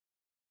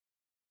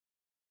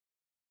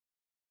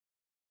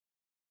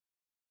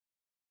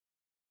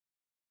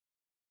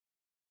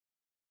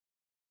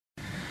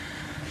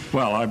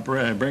Well, I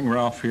bring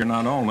Ralph here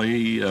not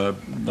only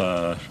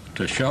to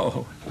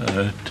show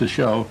the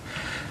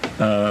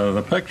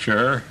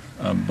picture,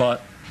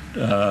 but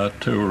to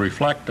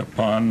reflect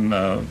upon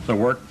the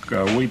work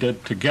we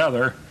did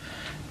together.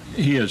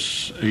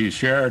 He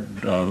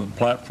shared the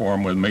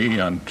platform with me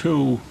on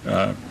two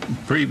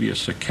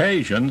previous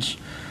occasions.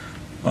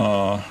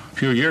 A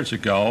few years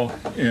ago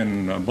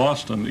in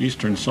Boston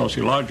Eastern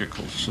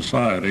Sociological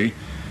Society,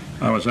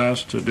 I was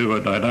asked to do a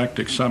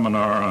didactic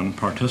seminar on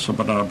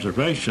participant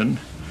observation,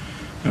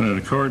 and it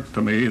occurred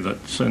to me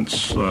that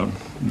since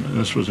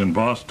this was in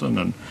Boston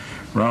and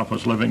Ralph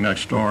was living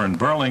next door in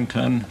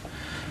Burlington,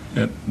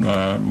 it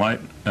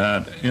might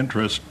add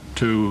interest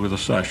to the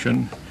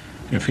session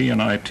if he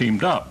and I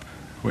teamed up,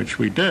 which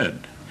we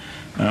did.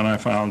 And I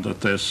found that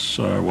this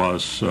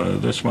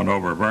went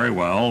over very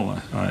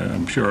well.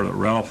 I'm sure that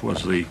Ralph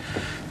was the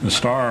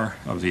star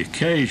of the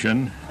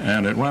occasion,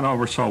 and it went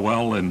over so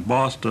well in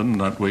Boston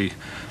that we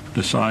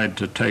decided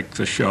to take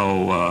the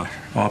show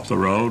off the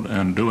road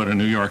and do it in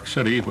New York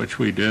City, which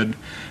we did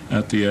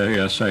at the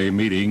ASA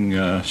meeting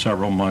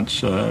several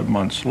months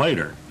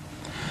later.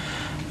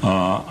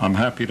 I'm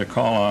happy to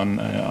call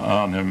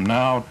on him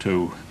now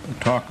to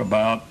talk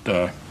about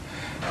the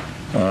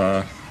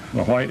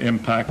Whyte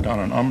impact on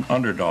an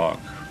underdog.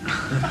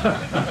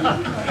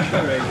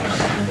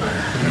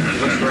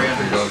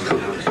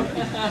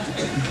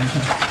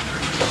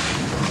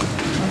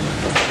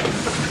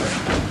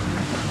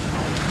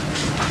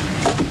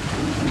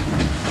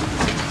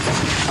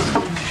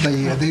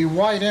 The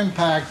Whyte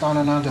impact on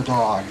an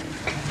underdog.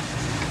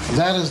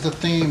 That is the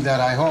theme that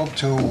I hope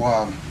to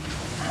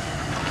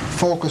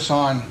focus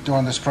on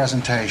during this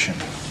presentation.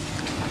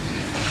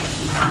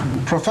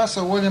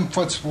 Professor William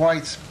Foote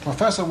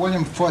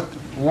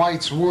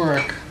Whyte's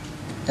work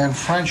and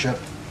friendship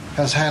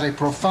has had a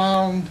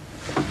profound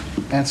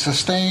and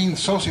sustained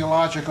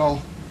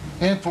sociological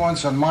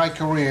influence on my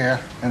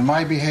career and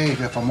my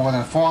behavior for more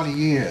than 40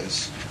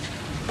 years.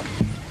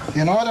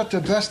 In order to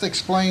best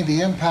explain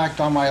the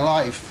impact on my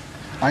life,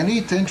 I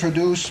need to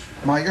introduce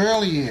my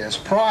early years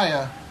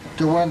prior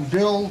to when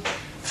Bill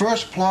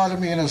first plotted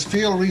me in his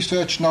field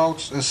research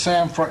notes as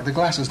Sam Frank. The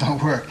glasses don't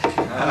work.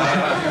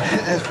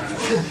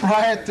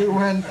 Prior to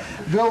when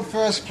Bill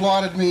first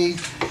plotted me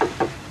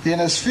in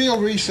his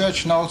field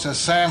research notes as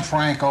Sam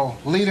Franco,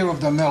 leader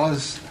of the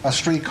Millers, a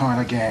street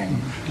corner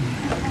gang.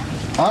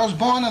 I was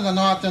born in the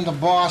north end of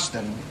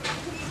Boston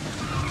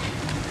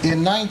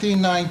in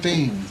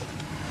 1919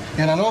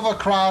 in an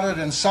overcrowded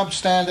and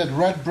substandard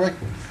red brick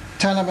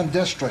tenement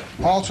district,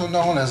 also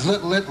known as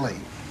Little.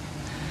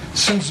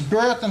 Since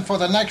birth and for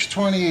the next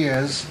 20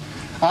 years,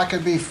 I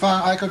could be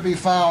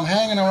found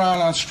hanging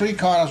around on street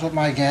corners with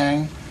my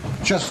gang,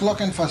 just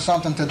looking for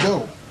something to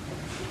do.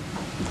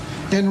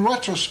 In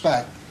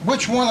retrospect,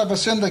 which one of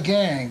us in the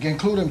gang,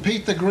 including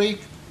Pete the Greek,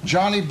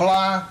 Johnny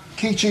Blah,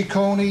 Kichi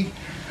Coney,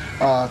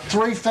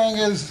 Three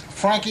Fingers,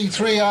 Frankie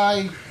Three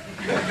Eye,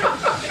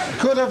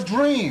 could have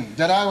dreamed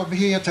that I would be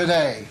here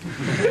today?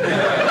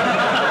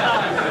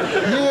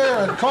 Here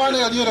at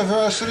Cornell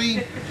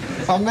University,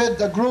 amid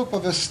a group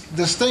of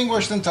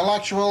distinguished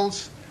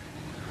intellectuals,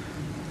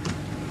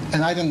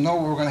 and I didn't know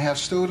we were going to have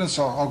students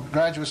or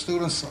graduate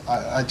students.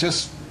 I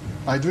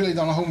really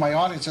don't know who my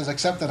audience is,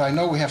 except that I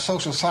know we have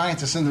social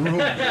scientists in the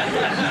room.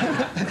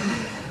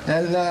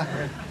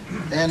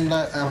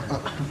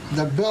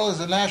 The Bill is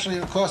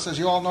of course, as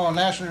you all know, a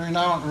nationally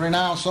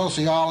renowned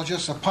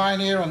sociologist, a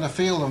pioneer in the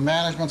field of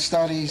management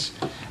studies,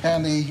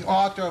 and the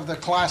author of the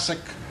classic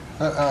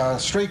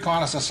Street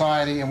Corner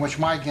Society, in which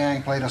my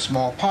gang played a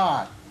small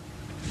part.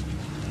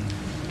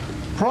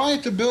 Prior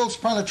to Bill's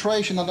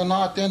penetration in the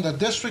North End, the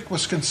district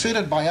was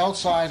considered by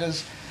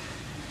outsiders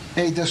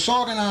a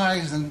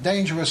disorganized and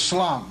dangerous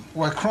slum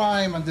where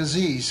crime and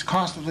disease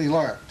constantly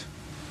lurked.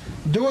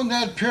 During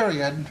that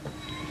period,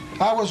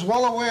 I was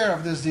well aware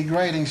of this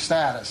degrading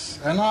status,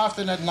 and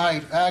often at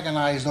night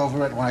agonized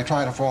over it when I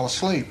tried to fall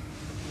asleep.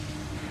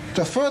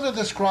 To further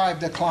describe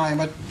the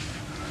climate,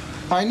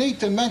 I need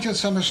to mention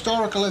some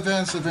historical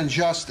events of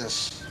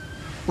injustice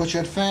which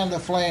had fanned the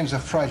flames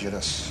of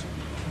prejudice.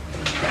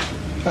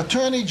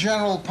 Attorney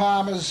General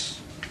Palmer's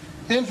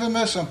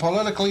infamous and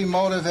politically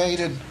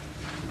motivated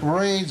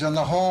raids on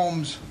the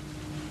homes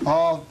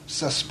of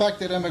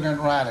suspected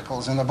immigrant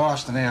radicals in the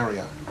Boston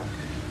area.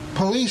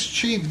 Police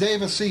Chief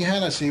David C.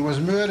 Hennessy was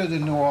murdered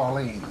in New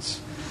Orleans.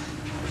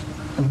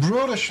 And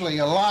brutally,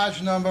 a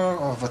large number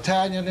of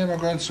Italian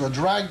immigrants were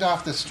dragged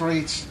off the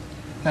streets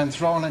and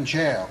thrown in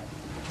jail.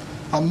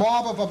 A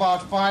mob of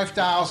about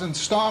 5,000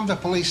 stormed the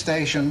police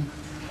station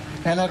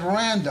and at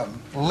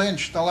random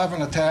lynched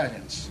 11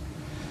 Italians.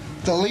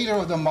 The leader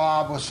of the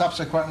mob was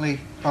subsequently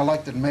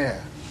elected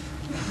mayor.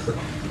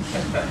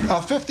 A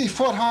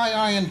 50-foot-high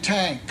iron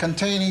tank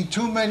containing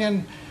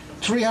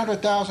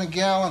 2,300,000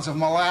 gallons of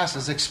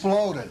molasses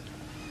exploded,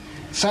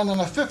 sending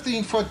a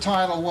 15-foot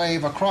tidal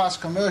wave across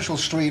Commercial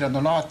Street on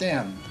the North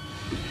End.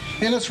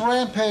 In its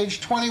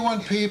rampage,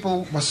 21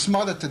 people were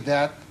smothered to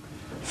death,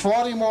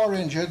 40 more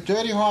injured,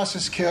 30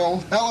 horses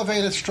killed,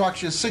 elevated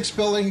structures, 6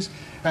 buildings,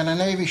 and a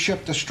Navy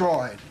ship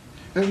destroyed.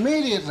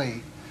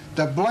 Immediately,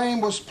 the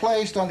blame was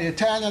placed on the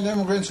Italian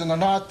immigrants in the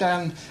North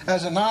End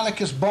as an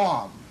anarchist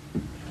bomb,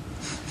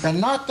 and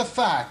not the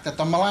fact that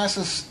the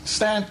molasses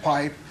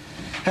standpipe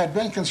had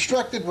been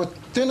constructed with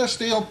thinner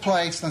steel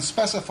plates than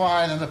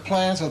specified in the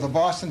plans of the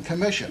Boston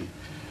Commission.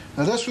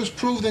 Now, this was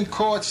proved in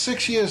court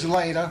 6 years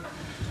later,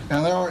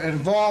 and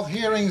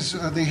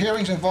the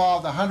hearings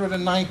involved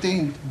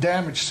 119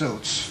 damage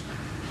suits.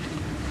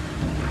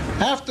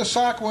 After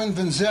Sacco and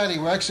Vanzetti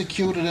were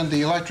executed in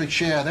the electric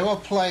chair, they were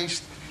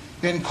placed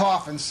in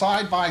coffins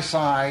side by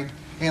side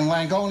in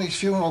Langoni's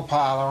funeral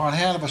parlor on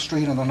Hanover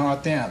Street in the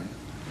North End.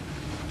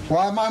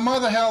 While my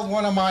mother held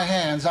one of my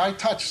hands, I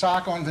touched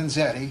Sacco and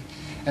Vanzetti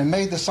and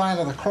made the sign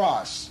of the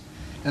cross.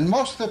 And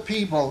most of the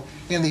people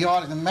in the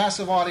audience, the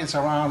massive audience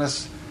around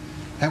us,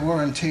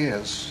 were in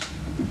tears.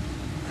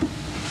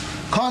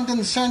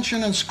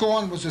 Condescension and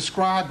scorn was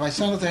described by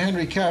Senator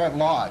Henry Carrot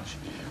Lodge,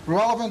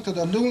 relevant to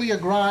the newly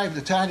arrived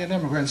Italian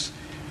immigrants,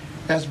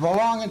 as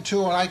belonging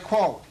to, and I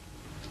quote,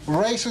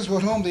 races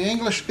with whom the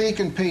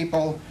English-speaking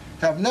people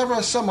have never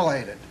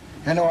assimilated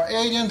and are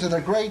alien to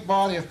the great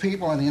body of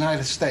people in the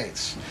United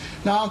States.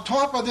 Now, on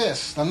top of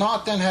this, the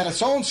North End had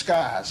its own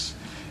scars,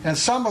 and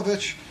some of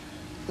which,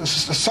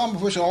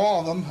 or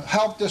all of them,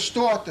 helped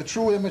distort the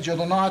true image of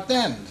the North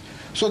End,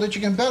 so that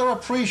you can better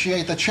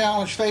appreciate the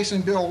challenge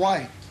facing Bill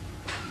Whyte.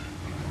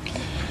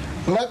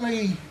 Let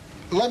me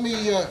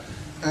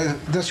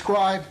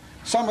describe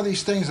some of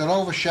these things that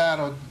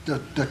overshadowed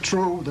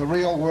the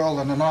real world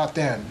in the North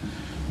End.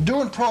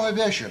 During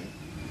Prohibition,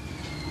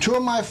 two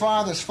of my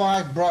father's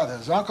 5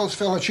 brothers, Uncles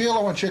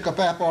Filocillo and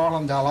Chickapappa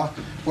Orlandella,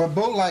 were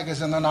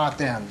bootleggers in the North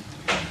End.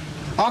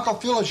 Uncle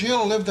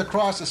Filocillo lived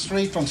across the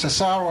street from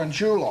Cesaro and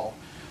Giulio,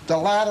 the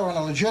latter in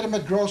a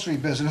legitimate grocery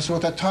business who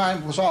at the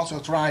time was also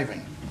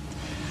thriving.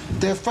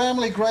 Their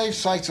family grave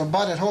sites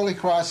abutted Holy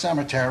Cross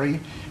Cemetery,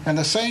 and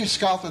the same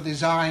sculptor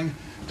designed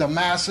the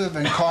massive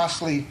and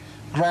costly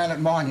granite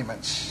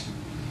monuments.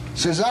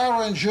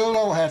 Cesaro and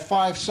Giulio had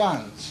 5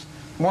 sons,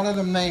 one of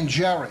them named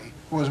Jerry,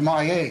 who was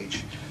my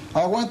age.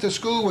 I went to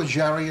school with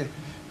Jerry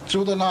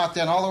through the North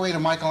End all the way to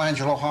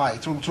Michelangelo High,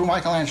 through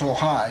Michelangelo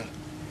High.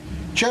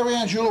 Jerry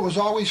Angelo was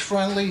always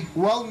friendly,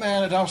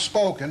 well-mannered,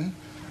 outspoken,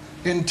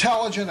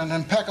 intelligent, and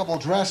impeccable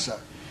dresser,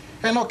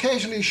 and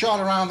occasionally shot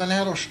around the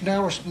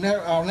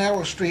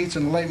narrow streets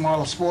in a late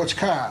model sports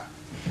car.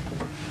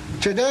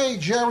 Today,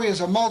 Jerry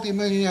is a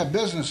multimillionaire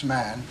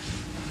businessman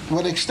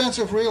with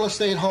extensive real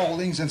estate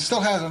holdings and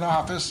still has an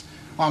office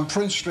on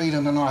Prince Street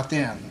in the North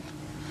End.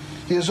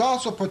 He is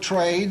also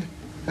portrayed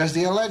as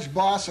the alleged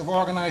boss of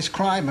organized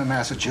crime in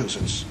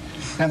Massachusetts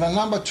and the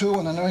number 2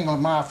 in the New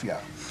England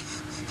Mafia.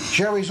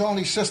 Jerry's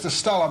only sister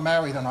Stella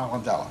married an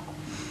Orlandella.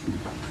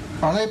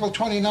 On April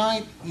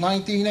 29,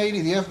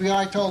 1980, the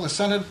FBI told the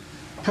Senate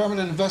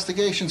Permanent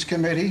Investigations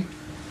Committee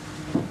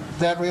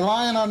that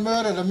relying on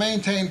murder to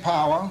maintain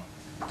power,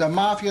 the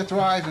Mafia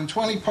thrives in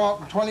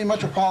 20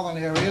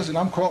 metropolitan areas, and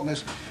I'm quoting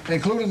this,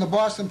 including the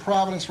Boston,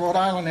 Providence, Rhode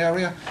Island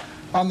area,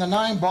 on the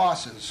 9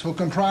 bosses who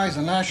comprise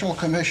the National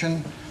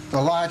Commission,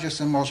 the largest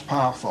and most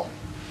powerful.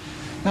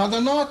 Now,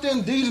 the North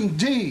End did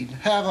indeed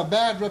have a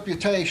bad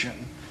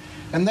reputation,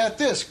 and that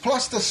this,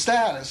 plus the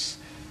status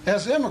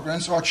as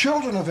immigrants or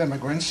children of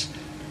immigrants,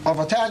 of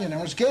Italian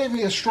immigrants, gave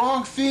me a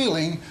strong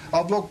feeling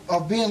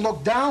of being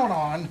looked down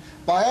on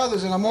by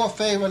others in a more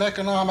favored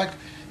economic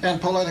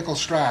and political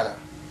strata.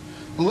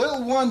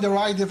 Little wonder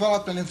I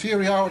developed an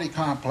inferiority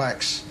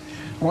complex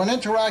when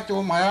interacting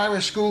with my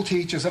Irish school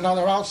teachers and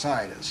other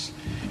outsiders.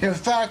 In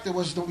fact, it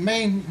was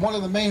one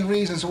of the main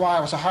reasons why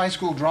I was a high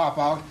school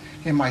dropout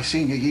in my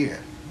senior year.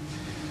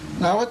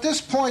 Now, at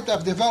this point,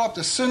 I've developed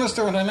a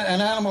sinister and an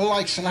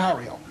animal-like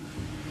scenario.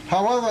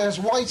 However, as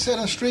Whyte said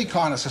in Street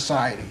Corner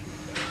Society,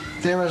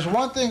 there is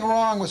one thing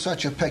wrong with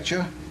such a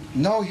picture: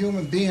 no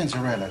human beings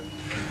are in it.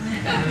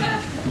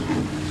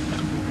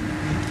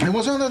 It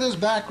was under this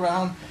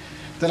background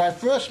that I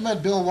first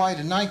met Bill Whyte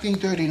in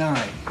 1939,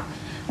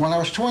 when I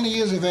was 20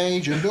 years of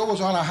age, and Bill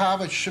was on a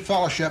Harvard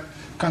fellowship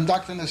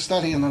conducting a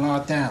study in the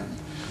North End.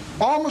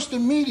 Almost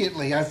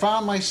immediately, I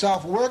found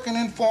myself working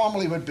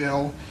informally with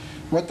Bill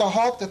with the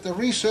hope that the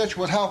research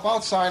would help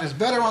outsiders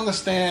better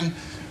understand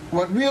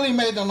what really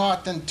made the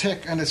North End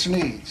tick and its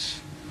needs.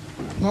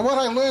 Now, what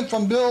I learned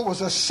from Bill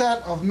was a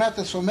set of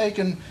methods for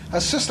making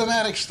a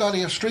systematic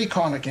study of street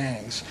corner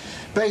gangs,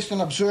 based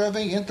on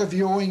observing,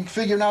 interviewing,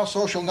 figuring out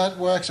social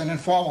networks, and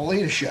informal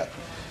leadership.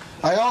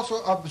 I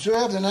also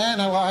observed and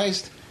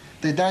analyzed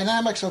the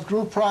dynamics of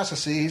group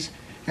processes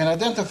and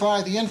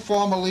identified the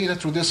informal leader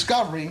through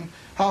discovering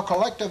how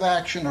collective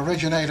action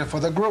originated for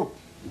the group.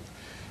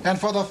 And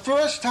for the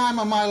first time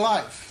in my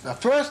life,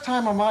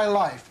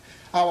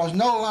 I was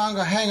no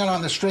longer hanging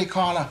on the street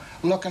corner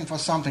looking for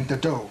something to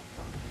do.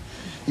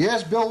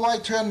 Yes, Bill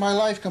Whyte turned my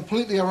life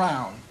completely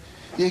around.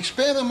 He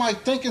expanded my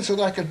thinking so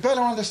that I could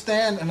better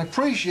understand and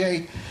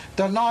appreciate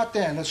the North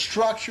End, its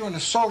structure, and the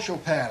social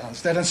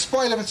patterns, that in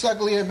spite of its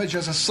ugly image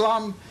as a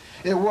slum,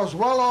 it was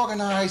well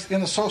organized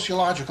in a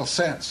sociological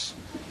sense.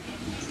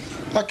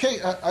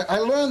 Okay, I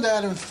learned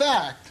that, in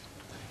fact,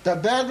 The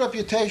bad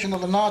reputation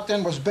of the North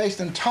End was based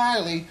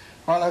entirely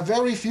on a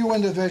very few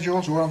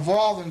individuals who were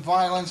involved in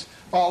violence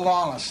or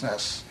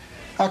lawlessness.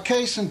 A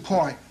case in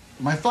point,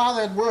 my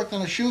father had worked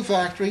in a shoe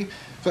factory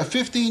for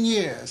 15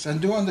 years,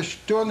 and during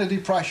the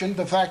Depression,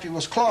 the factory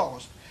was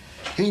closed.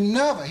 He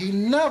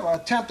never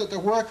attempted to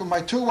work with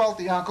my two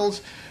wealthy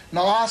uncles,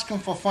 nor ask them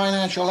for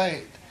financial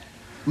aid.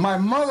 My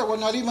mother would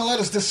not even let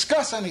us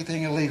discuss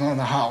anything illegal in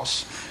the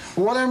house.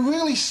 What I'm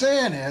really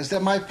saying is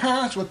that my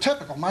parents were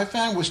typical, my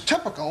family was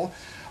typical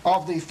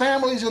of the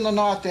families in the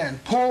North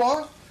End,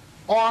 poor,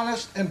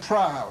 honest, and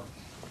proud.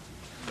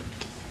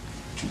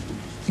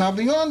 Now,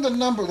 beyond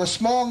the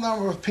small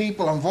number of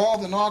people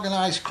involved in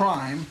organized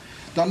crime,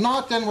 the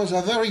North End was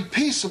a very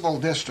peaceable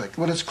district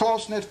with its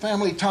close-knit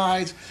family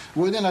ties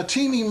within a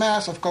teeming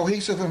mass of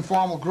cohesive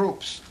informal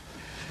groups.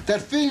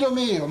 That figlio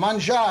mio,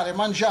 mangiare,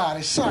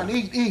 mangiare, son,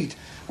 eat, eat,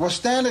 was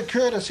standard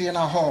courtesy in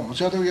our homes,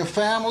 whether you're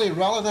family,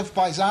 relative,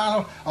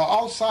 paisano, or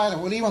outsider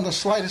with even the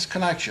slightest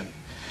connection.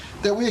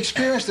 That we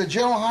experienced a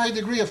general high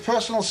degree of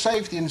personal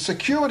safety and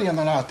security in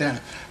the North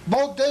End,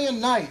 both day and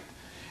night,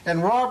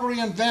 and robbery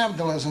and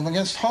vandalism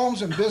against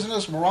homes and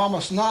business were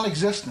almost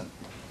non-existent.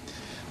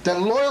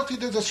 That loyalty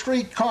to the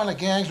street corner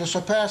gangs was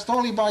surpassed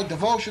only by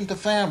devotion to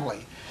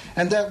family,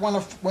 and that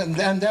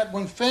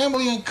when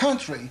family and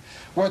country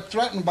were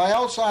threatened by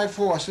outside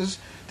forces,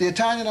 the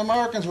Italian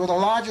Americans were the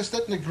largest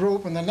ethnic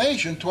group in the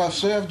nation to have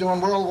served during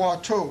World War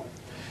II.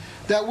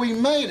 That we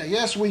made it,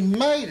 yes, we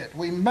made it.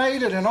 We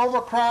made it in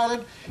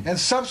overcrowded and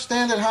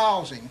substandard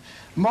housing,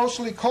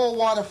 mostly cold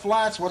water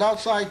flats with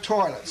outside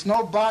toilets,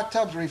 no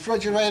bathtubs,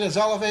 refrigerators,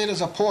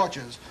 elevators, or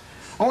porches.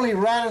 Only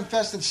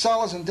rat-infested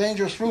cellars and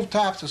dangerous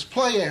rooftops as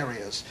play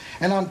areas.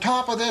 And on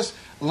top of this,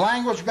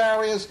 language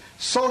barriers,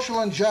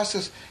 social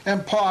injustice,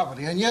 and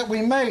poverty. And yet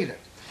we made it.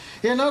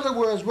 In other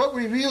words,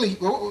 we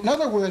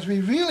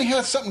really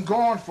had something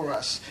going for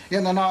us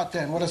in the North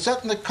End, with a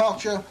ethnic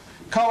culture,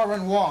 color,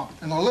 and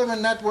warmth, and a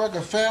living network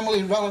of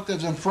family,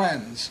 relatives, and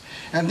friends.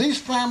 And these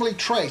family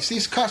traits,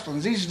 these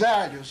customs, these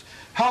values,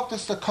 helped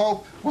us to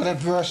cope with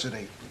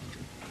adversity.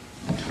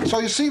 So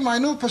you see, my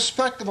new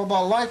perspective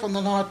about life in the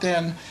North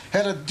End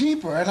had a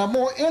deeper and a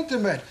more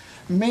intimate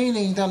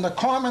meaning than the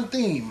common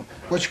theme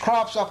which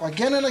crops up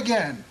again and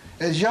again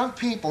as young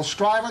people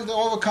striving to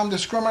overcome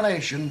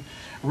discrimination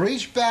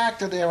reach back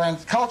to their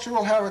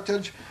cultural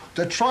heritage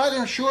to try to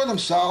ensure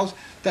themselves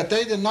that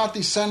they did not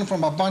descend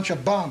from a bunch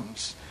of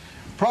bums.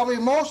 Probably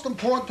most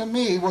important to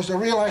me was the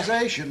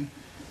realization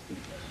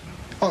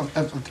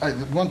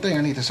one thing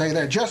I need to say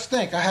there. Just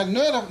think, I had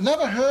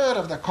never heard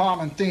of the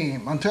common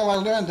theme until I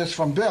learned this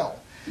from Bill.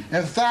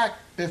 In fact,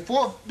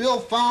 before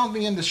Bill found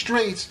me in the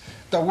streets,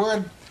 the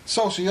word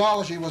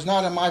sociology was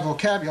not in my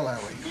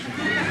vocabulary.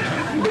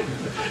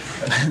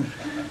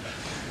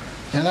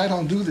 And I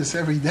don't do this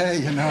every day,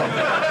 you know.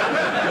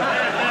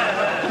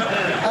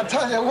 I'll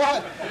tell you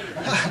what,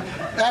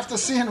 after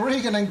seeing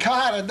Reagan and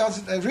Carter,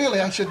 really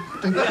I should...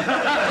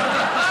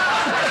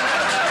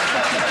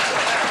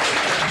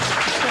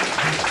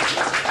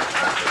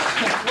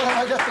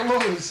 I got to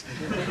lose.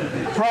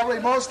 Probably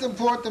most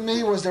important to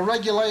me was the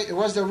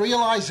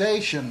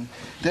realization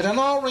that in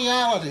all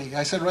reality,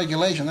 I said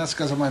regulation, that's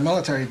because of my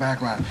military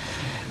background.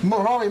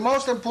 Probably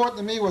most important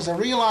to me was the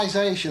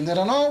realization that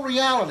in all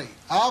reality,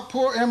 our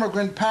poor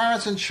immigrant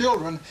parents and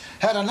children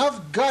had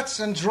enough guts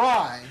and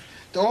drive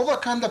to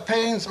overcome the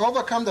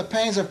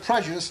pains of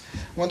prejudice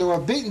when they were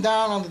beaten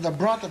down under the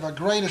brunt of a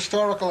great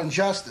historical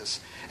injustice,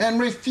 and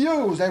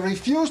they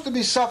refused to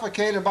be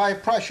suffocated by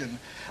oppression,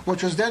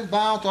 which was then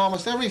bound to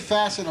almost every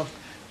facet of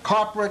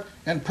corporate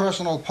and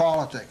personal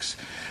politics.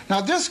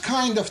 Now, this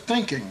kind of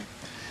thinking,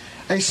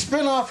 a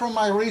spin-off from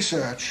my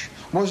research,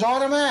 was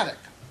automatic.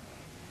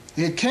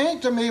 It came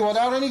to me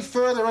without any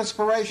further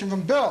inspiration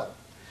from Bill.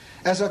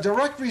 As a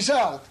direct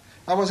result,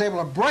 I was able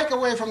to break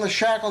away from the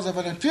shackles of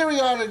an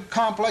inferiority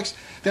complex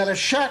that had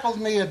shackled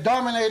me and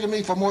dominated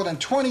me for more than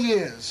 20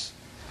 years.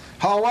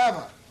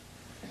 However,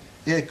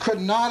 it could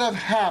not have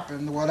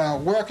happened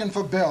without working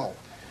for Bill,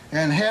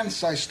 and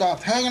hence I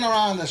stopped hanging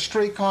around the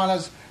street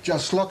corners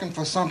just looking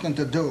for something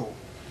to do.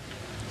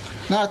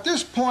 Now, at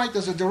this point,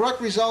 as a direct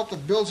result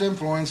of Bill's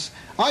influence,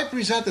 I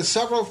presented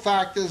several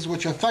factors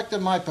which affected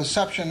my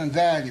perception and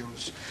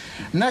values.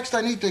 Next,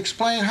 I need to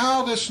explain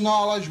how this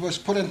knowledge was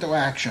put into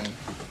action.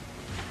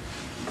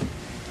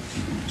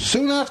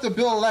 Soon after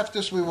Bill left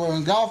us, we were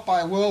engulfed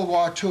by World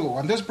War II,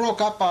 and this broke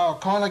up our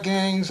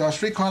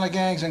street corner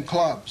gangs and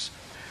clubs.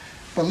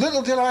 But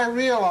little did I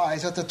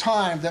realize at the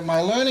time that my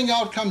learning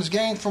outcomes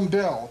gained from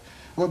Bill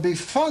would be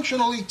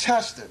functionally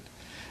tested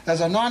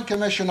as a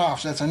non-commissioned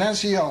officer, that's an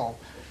NCO,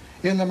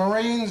 in the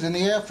Marines, in the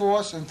Air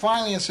Force, and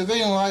finally in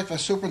civilian life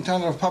as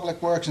Superintendent of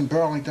Public Works in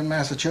Burlington,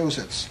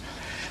 Massachusetts.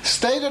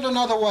 Stated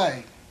another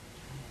way,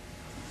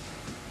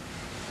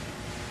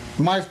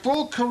 my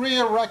full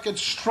career record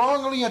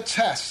strongly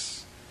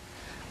attests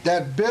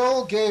that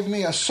Bill gave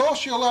me a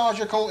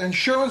sociological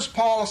insurance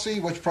policy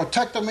which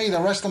protected me the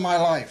rest of my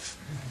life.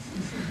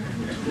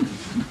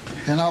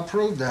 And I'll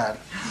prove that.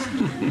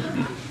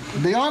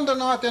 Beyond the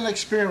North End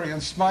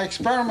experience, my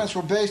experiments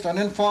were based on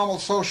informal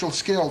social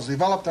skills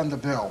developed under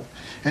Bill,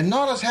 and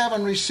not as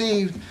having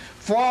received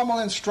formal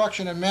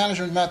instruction in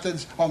management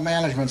methods or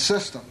management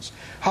systems.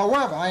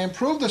 However, I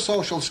improved the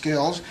social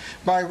skills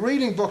by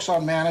reading books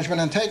on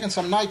management and taking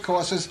some night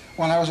courses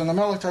when I was in the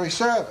military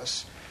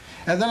service.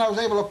 And then I was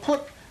able to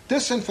put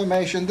this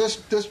information, this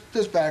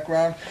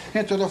background,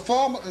 into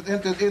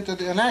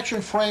an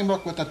action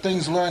framework with the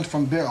things learned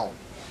from Bill.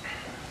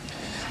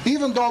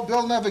 Even though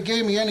Bill never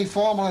gave me any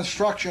formal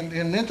instruction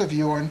in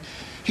interviewing,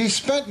 he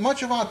spent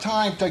much of our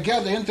time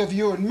together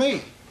interviewing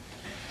me.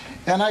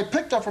 And I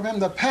picked up from him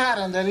the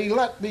pattern that he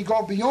let me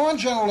go beyond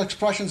general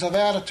expressions of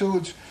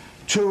attitudes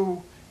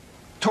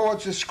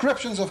towards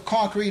descriptions of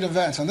concrete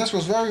events. And this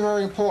was very,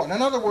 very important.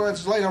 In other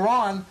words, later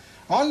on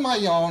my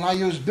own, I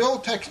used Bill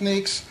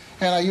techniques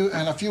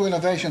and a few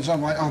innovations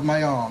of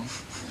my own.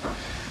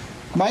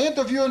 My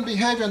interviewing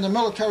behavior in the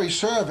military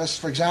service,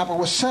 for example,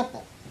 was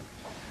simple.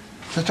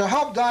 So to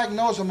help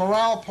diagnose a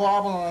morale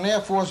problem on an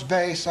Air Force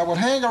base, I would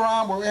hang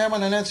around where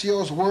airmen and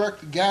NCOs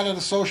worked, gather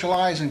to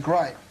socialize and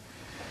gripe.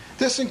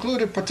 This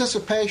included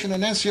participation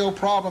in NCO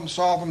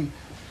problem-solving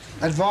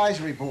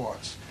advisory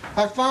boards.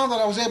 I found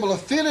that I was able to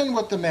fit in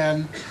with the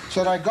men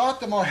so that I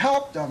got them or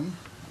helped them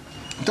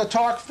to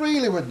talk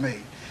freely with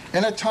me,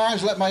 and at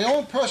times let my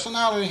own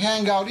personality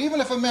hang out,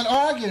 even if it meant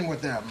arguing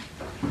with them,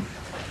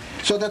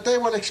 so that they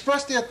would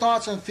express their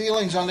thoughts and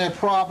feelings on their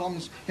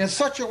problems in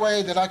such a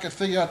way that I could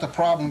figure out the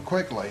problem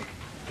quickly.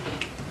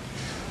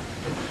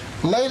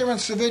 Later in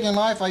civilian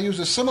life, I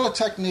used similar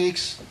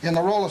techniques in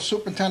the role of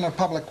superintendent of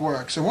public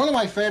works. And one of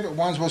my favorite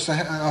ones was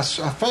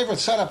a favorite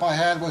setup I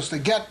had was to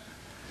get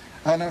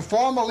an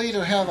informal leader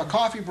to have a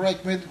coffee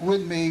break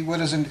with me with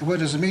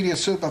his immediate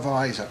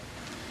supervisor.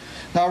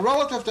 Now,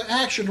 relative to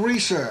action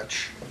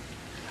research,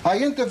 I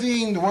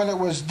intervened when it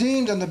was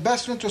deemed in the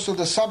best interest of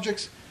the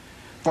subjects,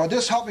 for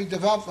this helped me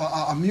develop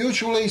a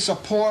mutually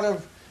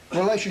supportive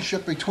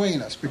relationship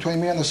between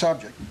me and the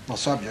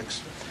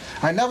subjects.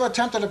 I never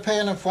attempted to pay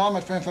an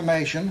informant for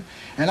information,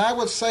 and I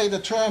would say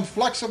the term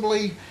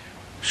flexibly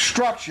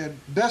structured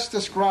best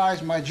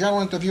describes my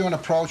general interviewing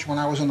approach when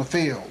I was in the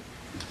field.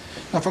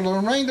 Now, for the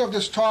remainder of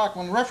this talk,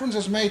 when reference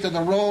is made to the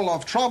role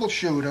of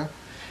troubleshooter,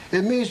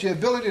 it means the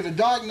ability to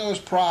diagnose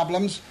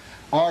problems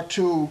or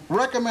to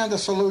recommend a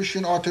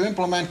solution or to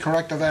implement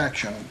corrective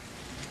action.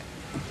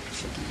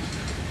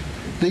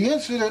 The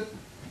incident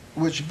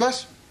which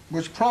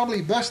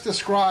probably best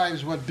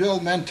describes what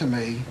Bill meant to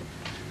me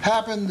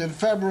happened in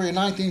February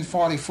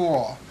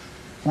 1944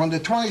 when the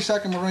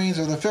 22nd Marines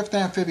of the 5th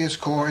Amphibious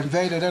Corps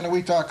invaded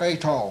Eniwetok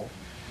Atoll,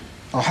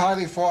 a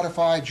highly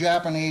fortified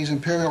Japanese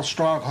imperial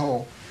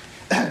stronghold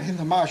in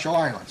the Marshall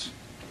Islands.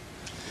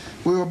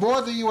 We were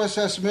aboard the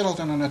USS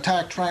Middleton on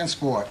attack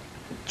transport.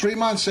 3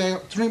 months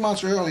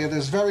earlier,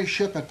 this very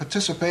ship had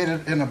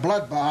participated in a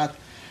bloodbath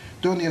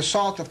during the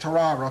assault of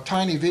Tarara, a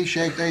tiny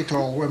V-shaped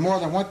atoll where more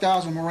than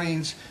 1,000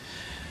 Marines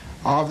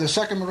of the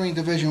 2nd Marine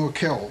Division were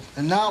killed.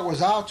 And now it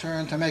was our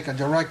turn to make a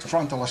direct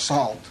frontal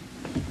assault.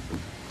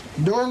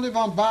 During the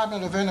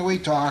bombardment of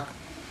Eniwetok,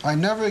 I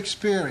never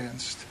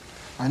experienced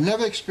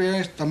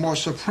the more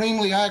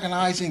supremely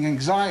agonizing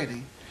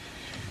anxiety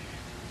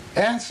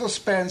and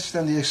suspense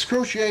than the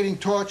excruciating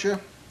torture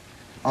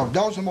of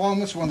those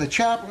moments when the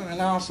chaplain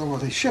announced over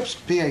the ship's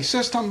PA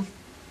system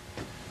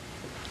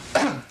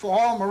for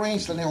all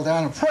Marines to kneel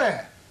down in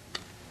prayer.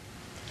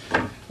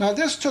 Now,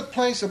 this took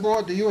place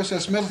aboard the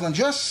USS Middleton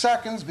just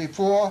seconds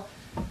before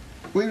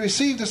we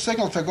received the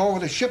signal to go over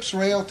the ship's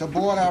rail to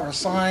board our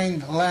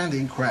assigned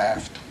landing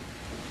craft.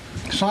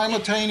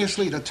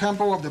 Simultaneously, the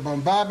tempo of the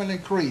bombardment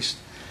increased.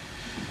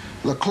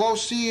 The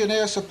close sea and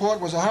air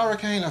support was a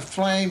hurricane of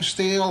flame,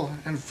 steel,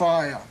 and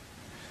fire,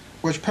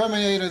 which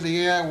permeated the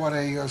air with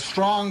a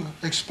strong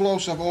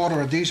explosive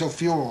odor of diesel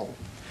fuel.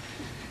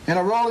 In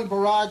a rolling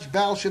barrage,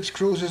 battleships,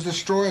 cruisers,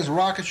 destroyers,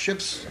 rocket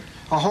ships,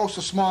 a host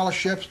of smaller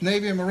ships,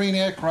 Navy and Marine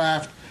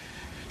aircraft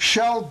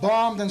shelled,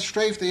 bombed, and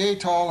strafed the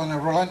atoll in a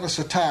relentless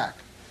attack.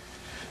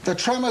 The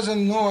tremors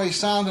and noise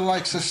sounded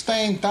like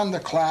sustained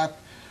thunderclap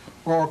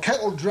or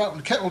kettle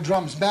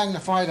drums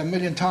magnified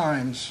 1,000,000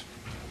 times.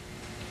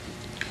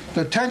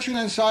 The tension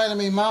inside of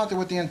me mounted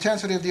with the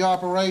intensity of the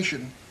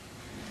operation.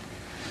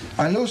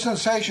 A new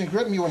sensation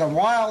gripped me with a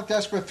wild,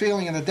 desperate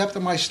feeling in the depth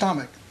of my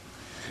stomach.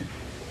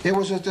 It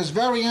was at this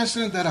very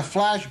instant that a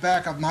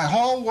flashback of my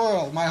whole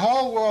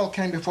world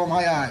came before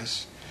my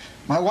eyes.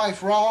 My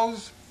wife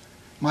Rose,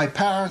 my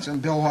parents, and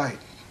Bill Whyte.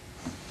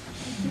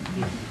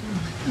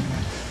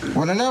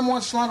 When an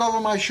M1 slung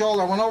over my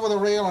shoulder, I went over the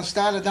rail and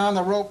started down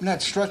the rope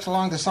net stretched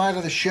along the side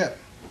of the ship.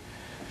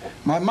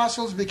 My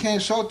muscles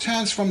became so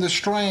tense from the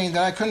strain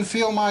that I couldn't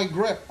feel my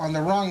grip on the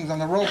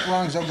rope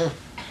rungs of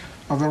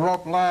the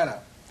rope ladder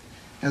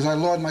as I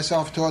lowered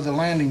myself toward the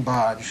landing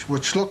barge,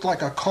 which looked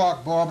like a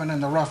cork bobbing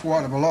in the rough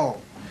water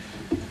below.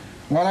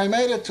 When I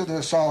made it to the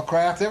assault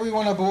craft,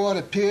 everyone aboard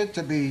appeared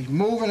to be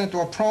moving into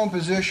a prone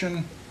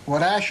position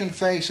with ashen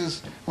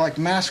faces like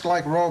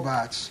mask-like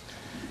robots.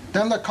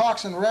 Then the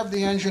coxswain revved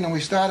the engine and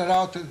we started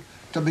out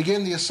to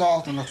begin the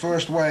assault on the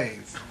first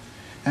wave.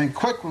 and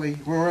quickly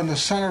we were in the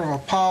center of a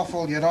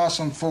powerful yet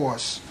awesome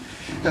force.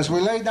 As we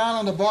lay down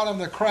on the bottom of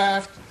the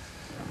craft,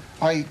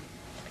 I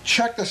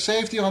checked the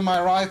safety on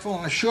my rifle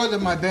and assured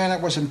that my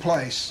bayonet was in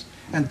place,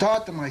 and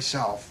thought to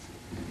myself,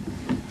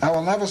 I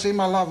will never see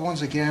my loved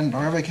ones again,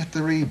 nor ever get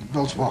to read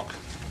Bill's book.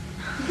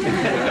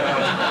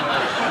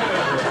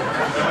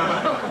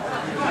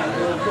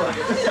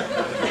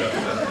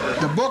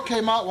 The book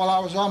came out while I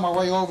was on my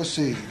way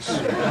overseas.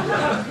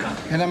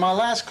 And in my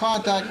last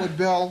contact with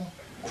Bill,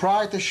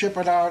 prior to ship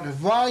it out,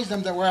 advised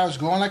him that where I was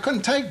going, I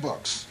couldn't take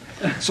books.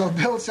 So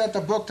Bill sent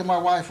the book to my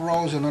wife,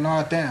 Rose, in the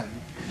North End.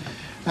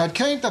 Now, it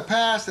came to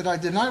pass that I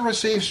did not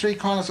receive Street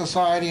Corner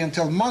Society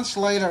until months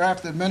later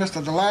after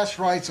administered the last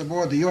rites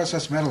aboard the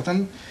USS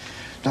Middleton,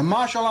 the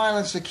Marshall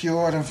Islands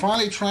secured, and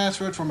finally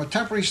transferred from a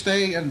temporary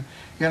stay in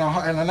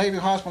the Navy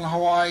Hospital in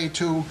Hawaii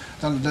to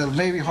the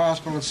Navy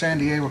Hospital in San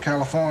Diego,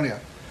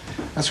 California.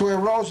 That's where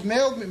Rose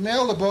mailed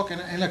the book,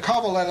 and in a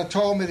cover letter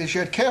told me that she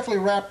had carefully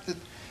wrapped it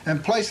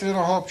and placed it in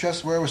her hope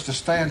chest where it was to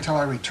stay until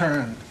I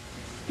returned.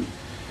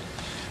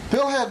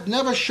 Bill had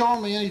never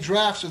shown me any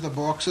drafts of the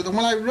book, so that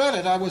when I read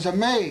it, I was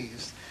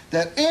amazed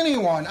that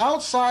anyone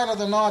outside of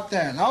the North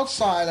End, an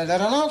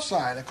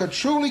outsider, could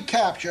truly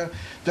capture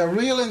the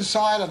real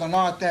inside of the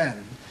North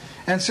End.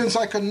 And since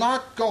I could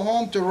not go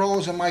home to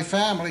Rose and my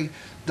family,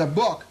 the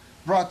book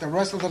brought the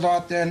rest of the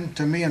North End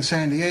to me in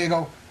San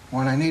Diego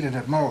when I needed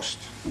it most.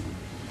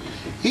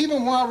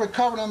 Even while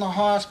recovering in the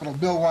hospital,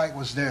 Bill Whyte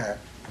was there.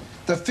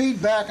 The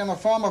feedback in the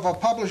form of a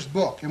published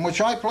book, in which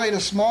I played a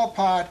small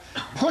part,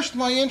 pushed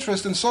my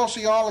interest in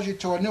sociology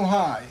to a new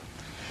high.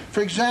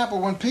 For example,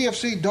 when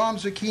PFC Dom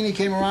Zucchini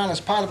came around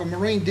as part of a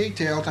Marine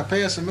detail to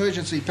pay us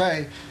emergency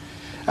pay,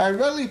 I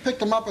readily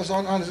picked him up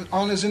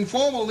on his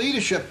informal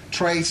leadership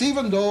traits,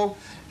 even though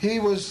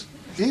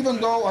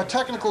a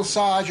technical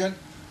sergeant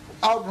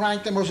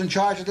outranked him, was in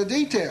charge of the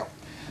detail.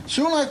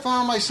 Soon I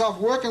found myself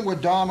working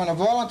with Dom in a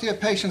volunteer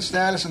patient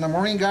status in the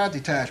Marine Guard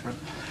Detachment,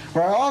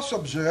 where I also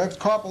observed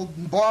Corporal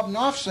Bob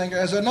Knopfsinger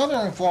as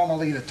another informal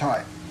leader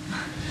type.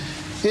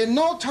 In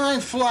no time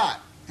flat,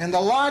 in the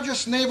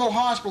largest naval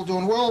hospital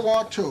during World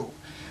War II,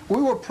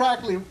 we were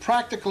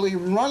practically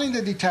running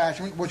the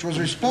detachment, which was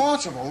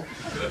responsible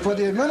for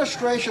the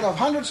administration of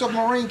hundreds of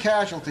Marine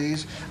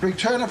casualties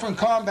returning from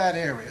combat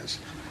areas.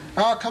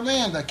 Our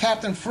commander,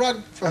 Captain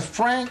Frank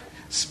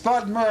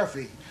Spud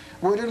Murphy,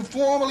 would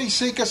informally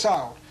seek us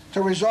out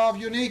to resolve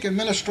unique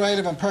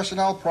administrative and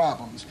personnel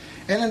problems,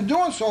 and in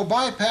doing so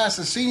bypass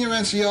the senior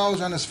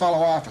NCOs and his fellow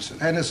officers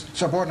and his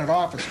subordinate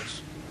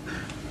officers.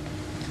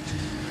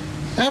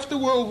 After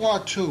World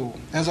War II,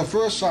 as a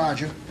first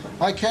sergeant,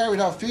 I carried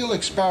out field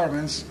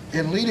experiments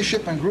in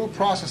leadership and group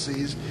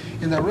processes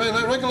in the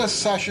regular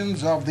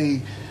sessions of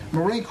the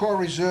Marine Corps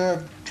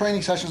Reserve,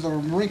 training sessions of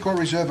the Marine Corps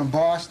Reserve in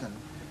Boston.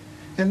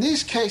 In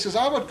these cases,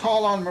 I would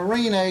call on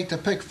Marine Aid to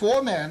pick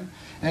 4 men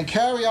and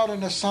carry out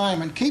an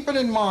assignment, keeping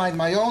in mind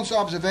my own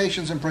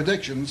observations and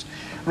predictions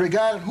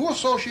regarding who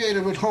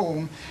associated with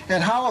whom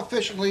and how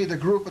efficiently the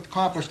group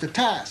accomplished the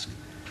task.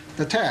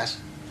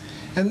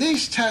 In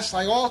these tests,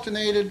 I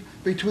alternated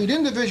between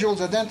individuals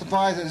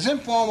identified as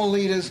informal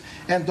leaders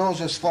and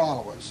those as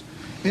followers.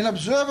 In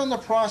observing the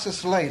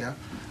process later,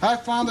 I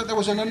found that there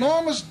was an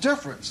enormous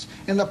difference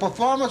in the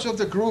performance of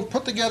the group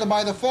put together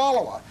by the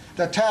follower.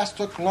 The task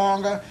took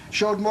longer,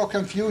 showed more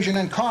confusion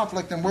and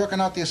conflict in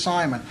working out the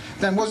assignment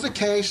than was the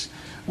case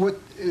with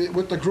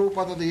the group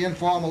under the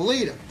informal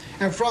leader.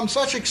 And from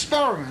such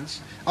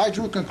experiments, I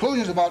drew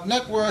conclusions about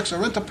networks or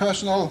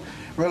interpersonal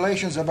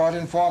relations about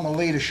informal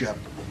leadership.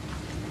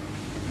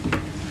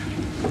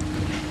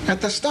 At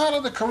the start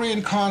of the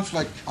Korean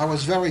conflict, I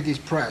was very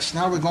depressed.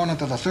 Now we're going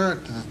into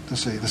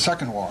the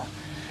Second War.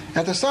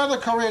 At the start of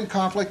the Korean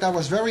conflict, I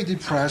was very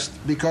depressed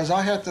because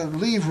I had to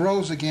leave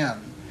Rose again,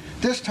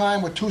 this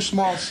time with 2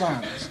 small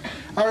sons.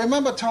 I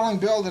remember telling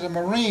Bill that a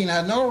Marine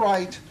had no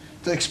right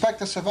to expect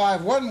to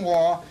survive one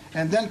war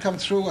and then come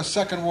through a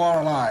second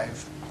war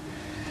alive.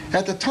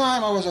 At the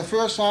time, I was a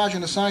first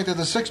sergeant assigned to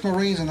the 6th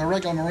Marines in the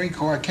regular Marine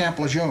Corps at Camp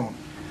Lejeune.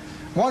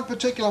 One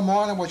particular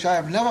morning, which I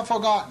have never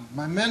forgotten,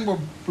 my men were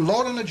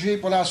loading a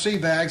Jeep with our sea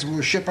bags we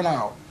were shipping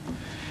out,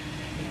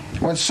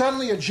 when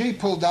suddenly a Jeep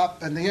pulled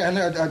up, and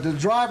the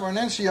driver, an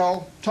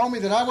NCO, told me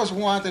that I was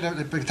wanted at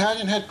the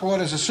battalion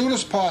headquarters as soon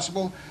as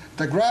possible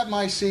to grab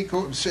my sea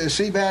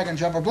bag and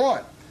jump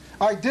aboard.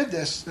 I did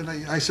this, and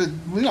I said,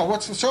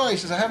 what's the story? He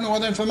says, I have no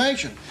other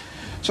information.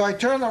 So I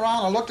turned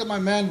around, I looked at my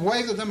men,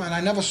 waved at them, and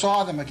I never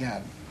saw them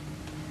again.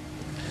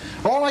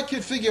 All I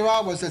could figure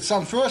out was that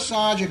some first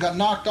sergeant got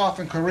knocked off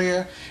in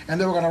Carreer,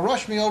 and they were going to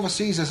rush me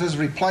overseas as his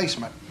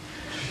replacement.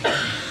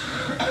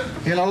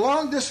 In a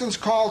long-distance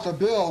call to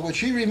Bill, which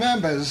he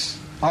remembers,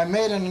 I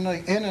made in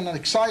an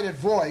excited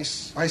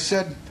voice, I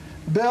said,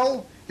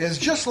 Bill, it's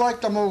just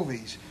like the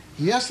movies.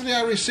 Yesterday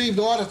I received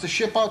orders to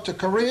ship out to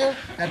Carreer,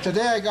 and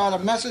today I got a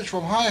message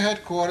from higher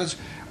headquarters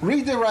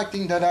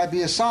redirecting that I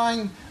be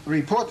assigned to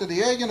report to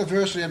the Air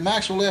University at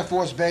Maxwell Air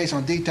Force Base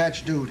on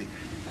detached duty.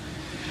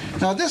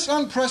 Now, this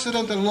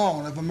unprecedented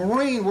loan of a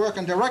Marine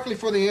working directly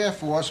for the Air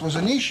Force was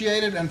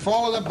initiated and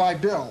followed up by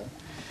Bill.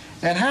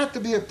 and had to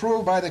be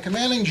approved by the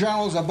commanding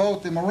generals of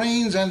both the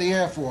Marines and the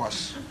Air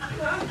Force.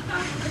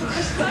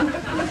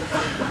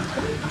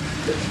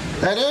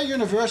 At Air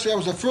University, I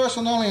was the first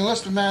and only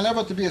enlisted man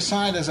ever to be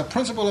assigned as a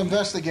principal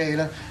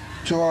investigator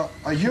to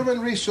a Human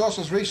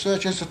Resources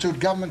Research Institute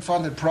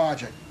government-funded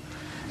project.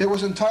 It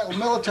was entitled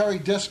Military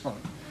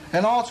Discipline.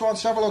 And also on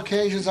several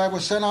occasions I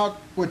was sent out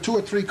with 2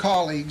 or 3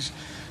 colleagues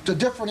to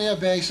different air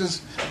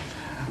bases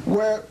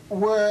that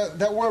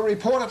were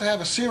reported to have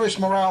a serious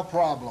morale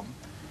problem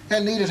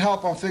and needed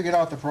help on figuring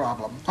out the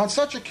problem. On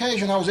such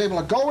occasion I was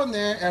able to go in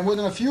there and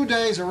within a few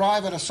days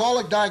arrive at a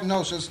solid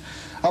diagnosis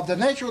of the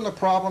nature of the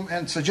problem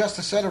and suggest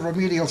a set of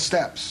remedial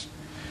steps.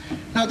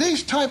 Now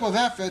these type of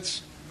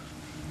efforts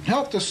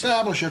helped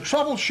establish a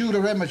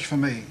troubleshooter image for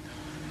me.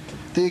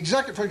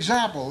 For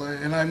example,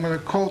 and I'm going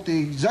to quote the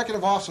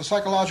Executive Office of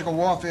Psychological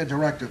Warfare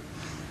Director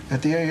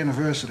at the Air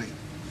University.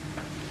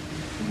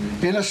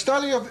 In a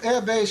study of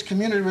air-based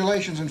community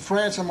relations in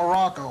France and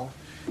Morocco,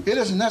 it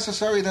is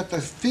necessary that the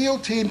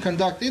field team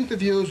conduct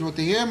interviews with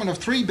the airmen of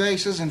 3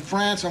 bases in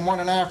France and 1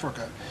 in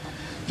Africa.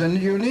 The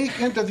unique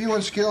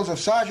interviewing skills of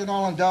Sergeant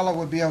Orlandella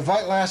would be a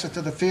vital asset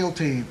to the field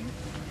team.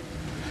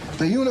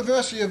 The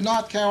University of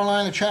North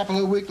Carolina Chapel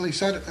Hill Weekly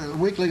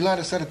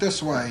letter said it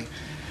this way: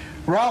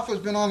 Ralph has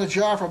been on the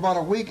job for about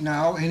a week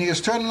now, and he is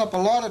turning up a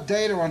lot of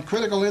data on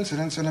critical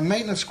incidents in a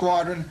maintenance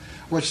squadron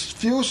which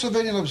few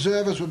civilian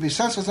observers would be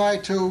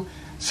sensitized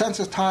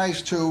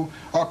to,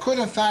 or could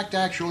in fact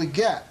actually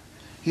get.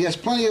 He has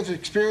plenty of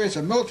experience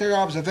in military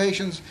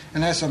observations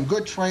and has some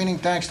good training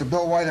thanks to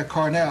Bill Whyte at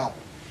Cornell.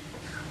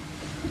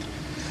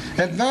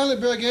 At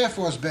Vandenberg Air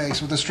Force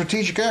Base with the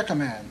Strategic Air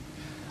Command,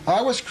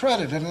 I was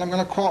credited, and I'm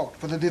going to quote,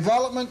 for the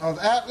development of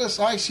Atlas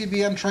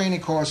ICBM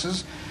training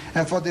courses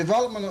and for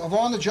development of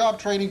on-the-job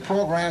training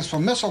programs for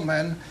missile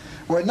men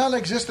where none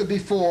existed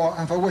before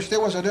and for which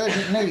there was an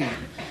urgent need,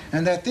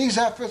 and that these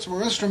efforts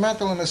were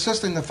instrumental in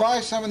assisting the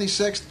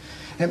 576th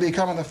in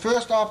becoming the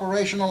first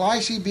operational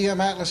ICBM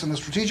Atlas in the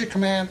Strategic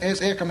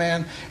Air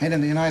Command and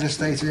in the United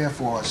States Air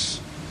Force.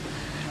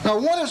 Now,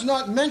 what is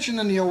not mentioned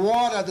in the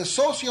award are the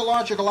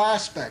sociological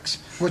aspects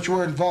which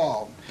were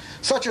involved,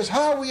 such as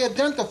how we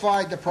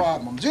identified the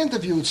problems,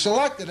 interviewed,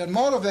 selected, and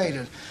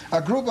motivated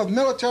a group of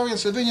military and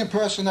civilian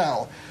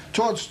personnel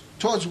towards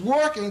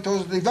working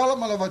towards the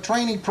development of a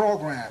training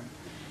program,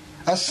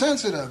 a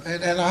sensitive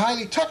and a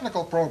highly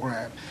technical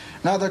program.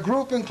 Now, the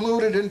group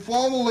included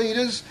informal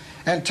leaders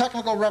and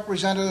technical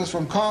representatives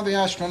from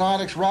Convair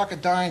Astronautics,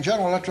 Rocketdyne,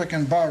 General Electric,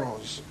 and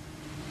Burroughs.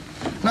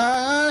 Now,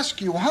 I ask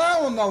you,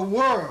 how in the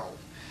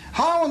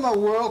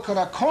world could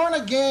a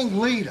corner gang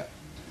leader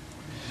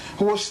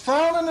who was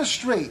found in the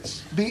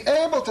streets be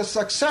able to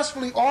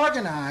successfully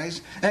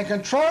organize and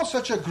control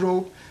such a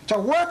group to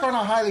work on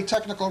a highly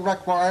technical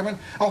requirement,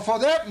 or for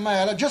that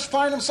matter, just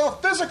find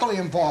himself physically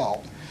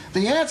involved?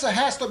 The answer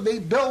has to be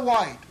Bill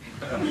Whyte.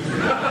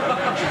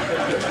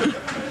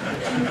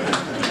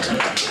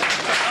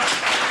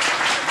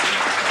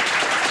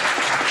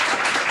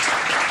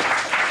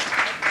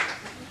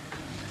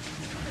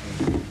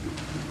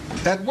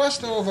 At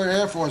Westover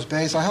Air Force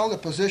Base, I held the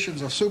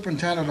positions of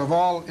superintendent of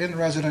all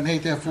in-resident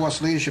 8th Air Force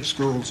leadership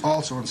schools,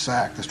 also in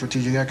SAC, the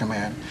Strategic Air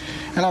Command.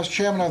 And I was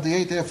chairman of the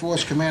 8th Air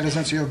Force Commanders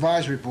Institute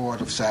Advisory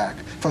Board of SAC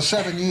for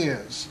 7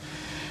 years.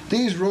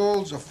 These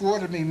roles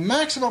afforded me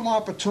maximum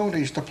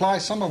opportunities to apply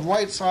some of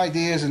Whyte's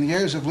ideas in the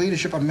areas of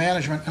leadership and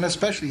management, and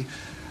especially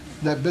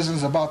that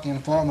business about the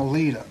informal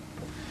leader.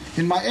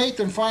 In my 8th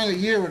and final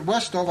year at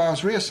Westover, I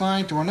was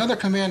reassigned to another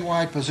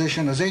command-wide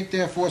position as 8th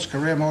Air Force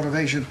Career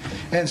Motivation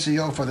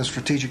NCO for the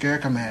Strategic Air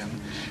Command.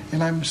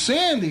 And I'm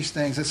saying these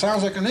things, it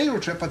sounds like an ego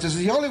trip, but this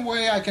is the only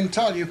way I can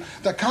tell you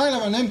the kind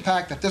of an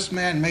impact that this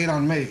man made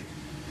on me.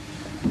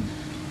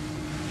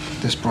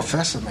 This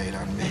professor made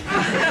on me.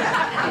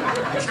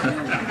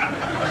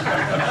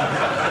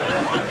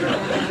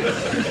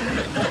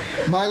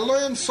 My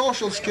learned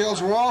social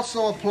skills were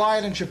also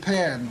applied in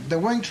Japan. The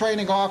wing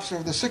training officer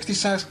of the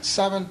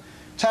 67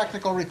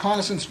 Tactical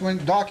Reconnaissance Wing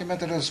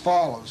documented it as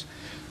follows.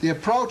 The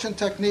approach and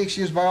techniques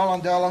used by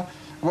Orlandella,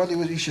 whether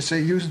he should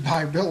say used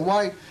by Bill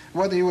Whyte,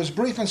 whether he was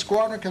briefing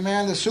squadron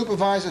commanders,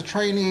 supervisors,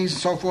 trainees,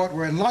 and so forth,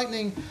 were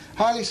enlightening,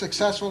 highly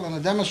successful, and a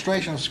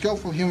demonstration of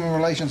skillful human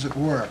relations at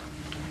work.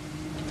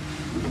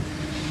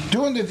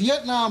 During the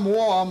Vietnam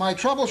War, my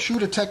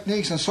troubleshooter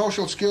techniques and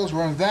social skills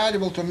were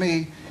invaluable to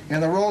me in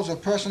the roles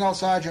of Personnel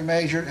Sergeant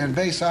Major and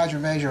Base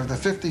Sergeant Major of the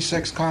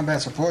 56th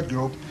Combat Support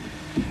Group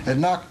at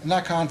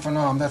Nakhon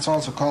Phanom, that's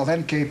also called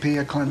NKP,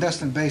 a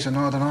clandestine base in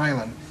Northern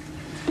Ireland.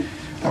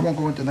 I won't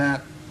go into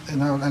that,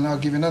 and I'll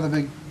give you another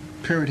big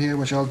period here,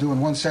 which I'll do in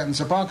one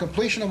sentence. Upon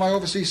completion of my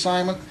overseas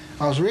assignment,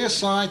 I was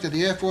reassigned to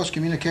the Air Force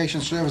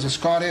Communications Service at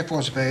Scott Air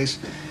Force Base,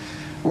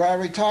 where I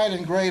retired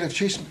in grade of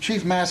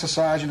Chief Master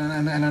Sergeant,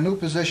 and a new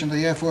position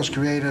the Air Force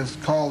created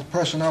called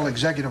Personnel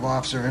Executive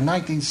Officer in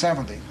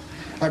 1970.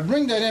 I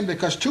bring that in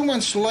because 2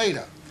 months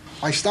later,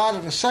 I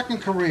started a second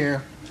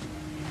career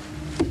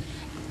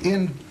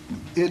in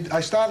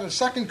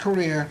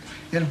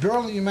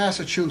Burlington,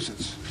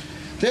 Massachusetts.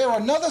 Their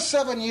another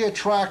 7-year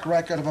track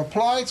record of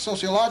applied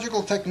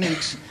sociological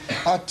techniques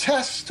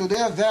attests to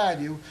their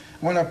value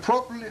when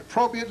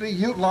appropriately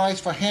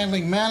utilized for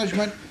handling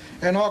management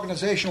and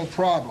organizational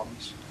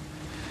problems.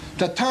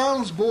 The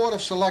town's Board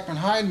of Selectmen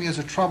hired me as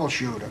a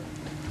troubleshooter.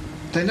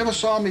 They never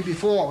saw me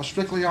before. I was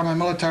strictly on my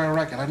military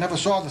record. I never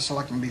saw the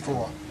selectmen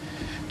before.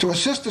 To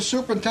assist the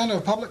Superintendent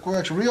of Public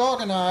Works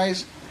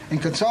reorganize and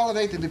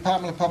consolidate the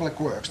Department of Public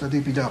Works, the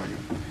DPW.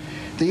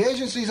 The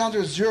agencies under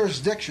its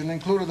jurisdiction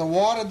included the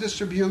water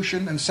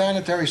distribution and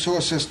sanitary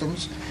sewer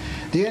systems,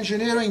 the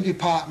engineering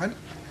department,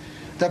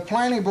 the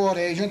planning board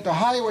agent, the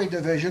highway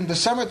division, the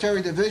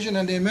cemetery division,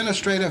 and the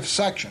administrative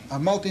section, a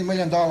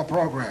multi-million-dollar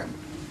program.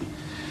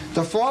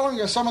 The following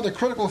are some of the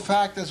critical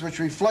factors which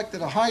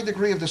reflected a high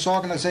degree of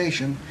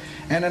disorganization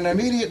and an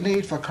immediate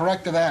need for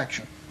corrective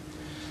action.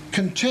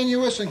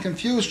 Continuous and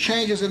confused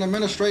changes in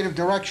administrative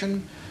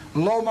direction,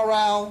 low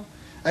morale,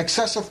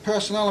 excessive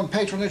personnel and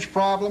patronage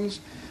problems,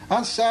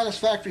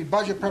 unsatisfactory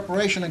budget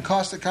preparation and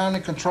cost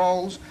accounting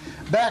controls,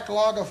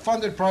 backlog of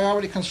funded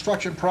priority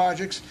construction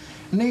projects,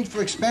 need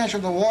for expansion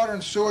of the water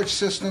and sewage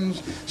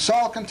systems,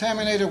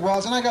 salt-contaminated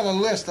wells, and I got a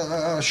list,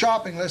 a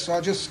shopping list, so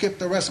I'll just skip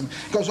the rest of them.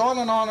 It goes on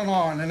and on and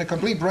on, and a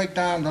complete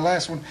breakdown, the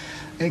last one,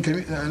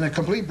 and a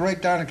complete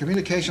breakdown in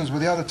communications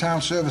with the other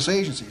town service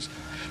agencies.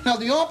 Now,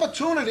 the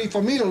opportunity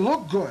for me to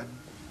look good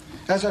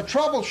as a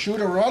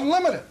troubleshooter are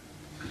unlimited.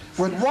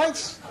 With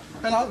Whyte's,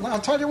 and I'll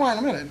tell you why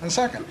in a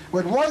second,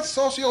 with Whyte's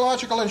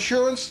sociological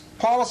insurance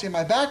policy in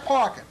my back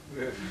pocket,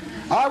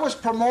 I was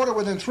promoted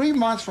within 3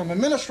 months from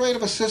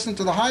administrative assistant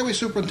to the highway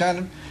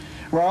superintendent,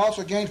 where I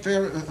also gained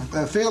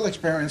field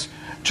experience,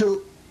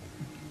 to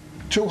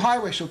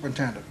highway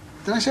superintendent.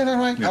 Did I say that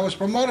right? Yeah. I was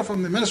promoted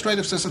from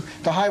administrative assistant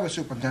to highway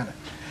superintendent.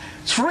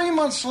 3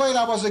 months later,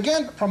 I was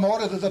again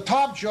promoted to the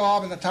top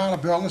job in the town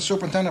of Burlington,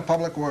 superintendent of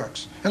public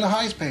works, and the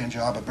highest paying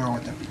job at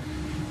Burlington.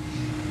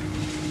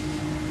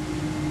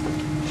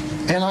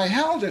 And I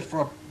held it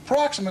for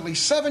approximately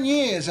 7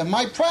 years, and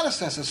my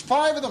predecessors,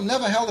 5 of them,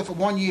 never held it for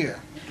 1 year.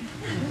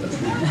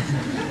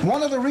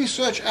 One of the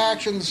research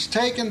actions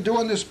taken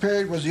during this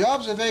period was the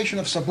observation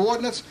of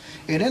subordinates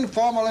in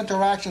informal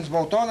interactions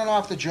both on and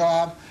off the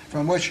job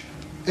from which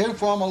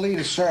informal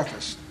leaders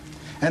surfaced,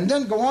 and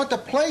then go on to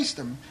place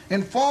them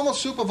in formal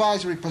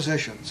supervisory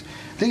positions.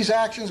 These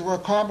actions were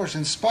accomplished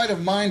in spite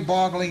of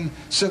mind-boggling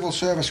civil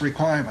service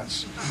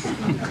requirements.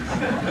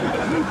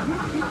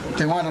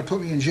 They wanted to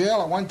put me in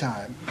jail at one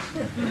time.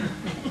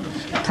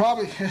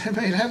 Probably, it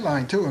made a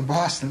headline too in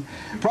Boston.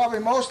 Probably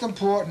most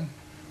important,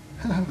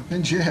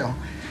 in jail.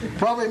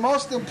 Probably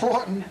most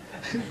important,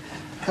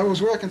 I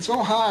was working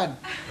so hard.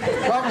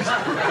 Probably,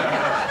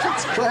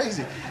 it's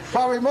crazy.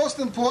 Probably most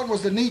important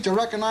was the need to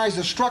recognize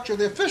the structure of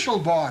the official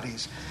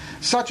bodies,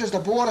 such as the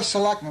Board of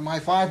Selectmen, my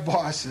 5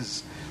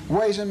 bosses,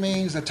 Ways and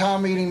Means, the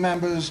town meeting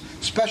members,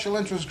 special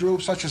interest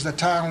groups such as the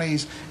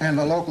townlies and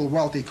the local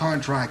wealthy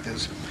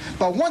contractors.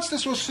 But once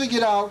this was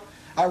figured out,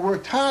 I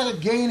worked hard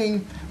at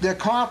gaining their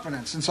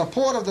confidence and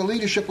support of the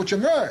leadership which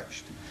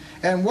emerged,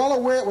 and well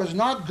aware it was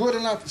not good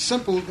enough to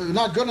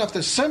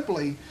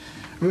simply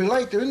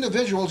relate to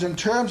individuals in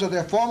terms of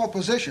their formal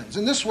positions.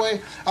 In this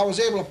way, I was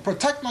able to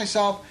protect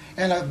myself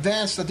and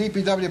advance the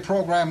DPW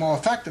program more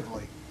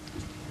effectively.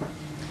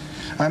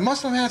 I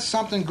must have had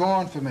something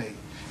going for me.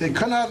 It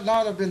could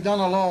not have been done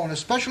alone,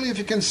 especially if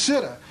you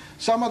consider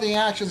some of the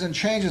actions and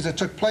changes that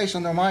took place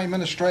under my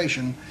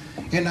administration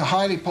in a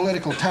highly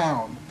political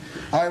town.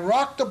 I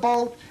rocked the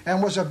boat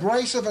and was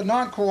abrasive and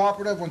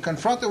non-cooperative when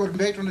confronted with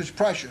patronage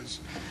pressures.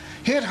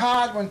 Hit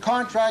hard when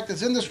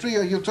contractors, industry,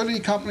 or utility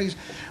companies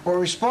were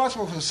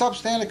responsible for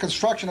substandard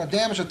construction or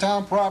damage to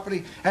town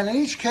property, and in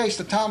each case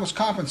the town was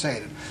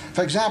compensated.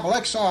 For example,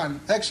 Exxon,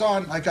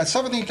 I got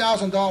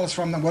 $17,000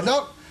 from them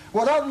without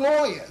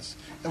lawyers.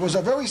 It was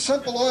a very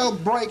simple oil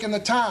break in the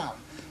town.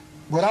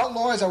 Without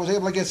lawyers, I was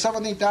able to get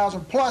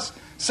 $17,000 plus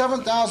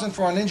 $7,000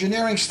 for an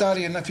engineering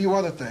study and a few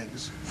other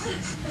things.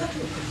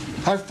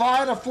 I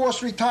fired or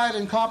forced retired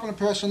incompetent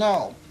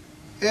personnel.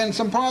 And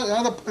some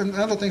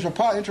other things were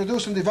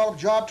introduced and developed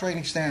job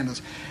training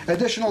standards,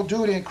 additional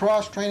duty and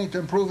cross-training to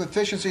improve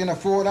efficiency and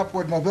afford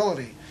upward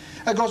mobility.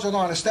 It goes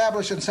on,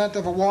 establish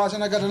incentive awards,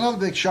 and I got another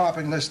big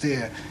shopping list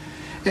here.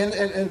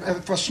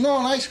 And for snow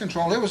and ice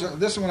control,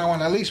 this one I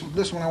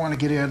want to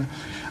get in.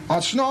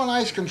 On snow and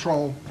ice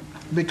control,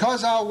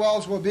 because our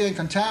wells were being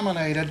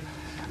contaminated,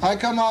 I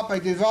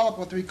developed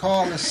what we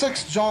call the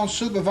 6-zone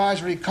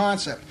supervisory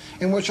concept,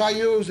 in which I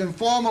used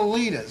informal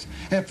leaders.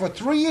 And for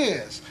 3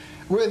 years,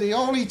 we're the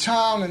only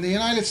town in the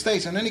United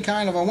States in any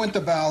kind of a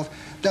winter belt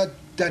that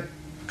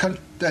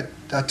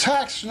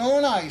attacked snow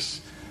and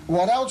ice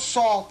without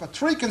salt for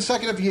 3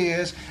 consecutive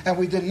years, and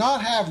we did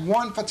not have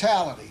one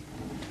fatality.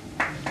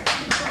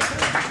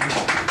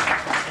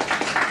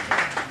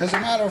 As a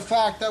matter of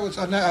fact, that was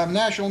a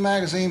national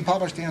magazine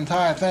published the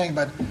entire thing,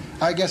 but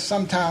I guess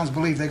some towns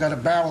believe they got a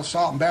barrel of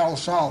salt,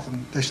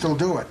 and they still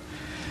do it.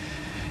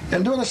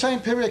 And during the same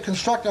period,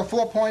 constructed a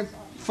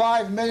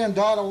 $4.5 million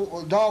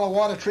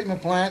water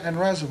treatment plant and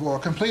reservoir,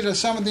 completed a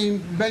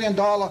 $17 million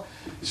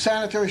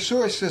sanitary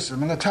sewer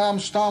system and the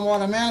town's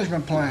stormwater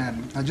management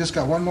plan. I just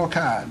got one more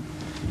card.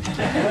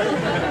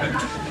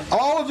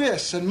 All of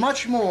this and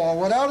much more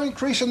without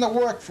increasing the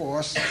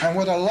workforce and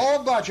with a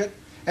lower budget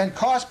and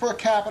cost per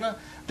capita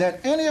than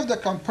any of the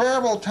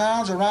comparable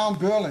towns around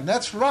Berlin.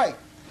 That's right.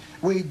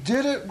 We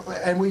did it,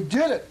 and we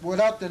did it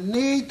without the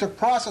need to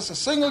process a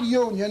single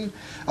union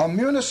or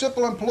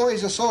municipal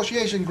employees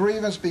association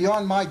grievance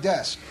beyond my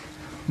desk.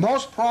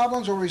 Most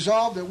problems were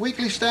resolved at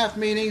weekly staff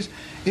meetings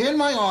in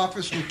my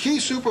office with key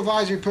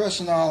supervisory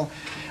personnel,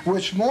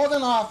 which more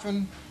than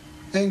often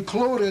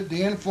included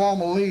the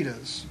informal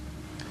leaders.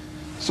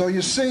 So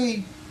you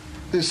see,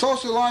 the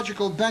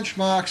sociological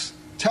benchmarks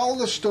tell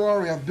the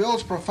story of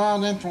Bill's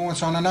profound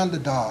influence on an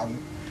underdog.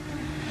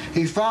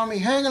 He found me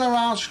hanging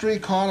around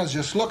street corners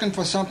just looking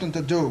for something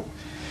to do,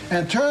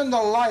 and turned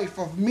the life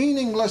of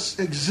meaningless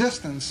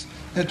existence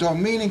into a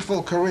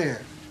meaningful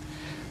career.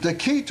 The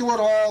key to it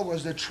all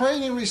was the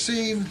training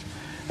received,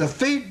 the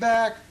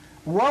feedback,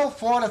 well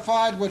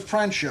fortified with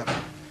friendship.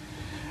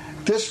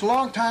 This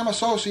long-time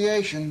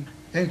association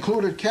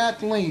included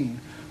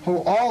Kathleen,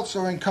 who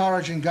also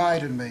encouraged and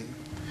guided me.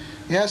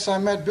 Yes, I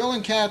met Bill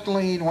and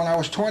Kathleen when I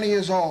was 20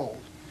 years old.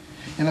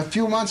 In a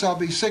few months I'll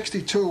be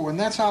 62, and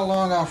that's how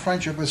long our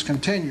friendship has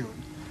continued.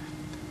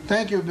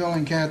 Thank you, Bill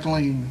and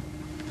Kathleen.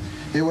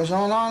 It was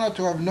an honor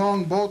to have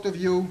known both of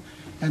you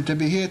and to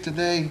be here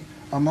today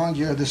among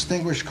your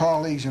distinguished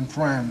colleagues and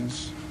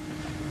friends.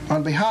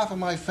 On behalf of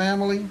my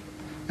family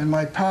and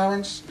my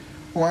parents,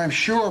 who I'm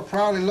sure are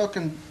proudly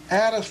looking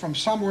at us from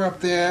somewhere up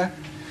there,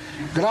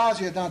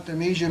 grazie tante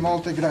amici,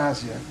 molte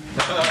grazie.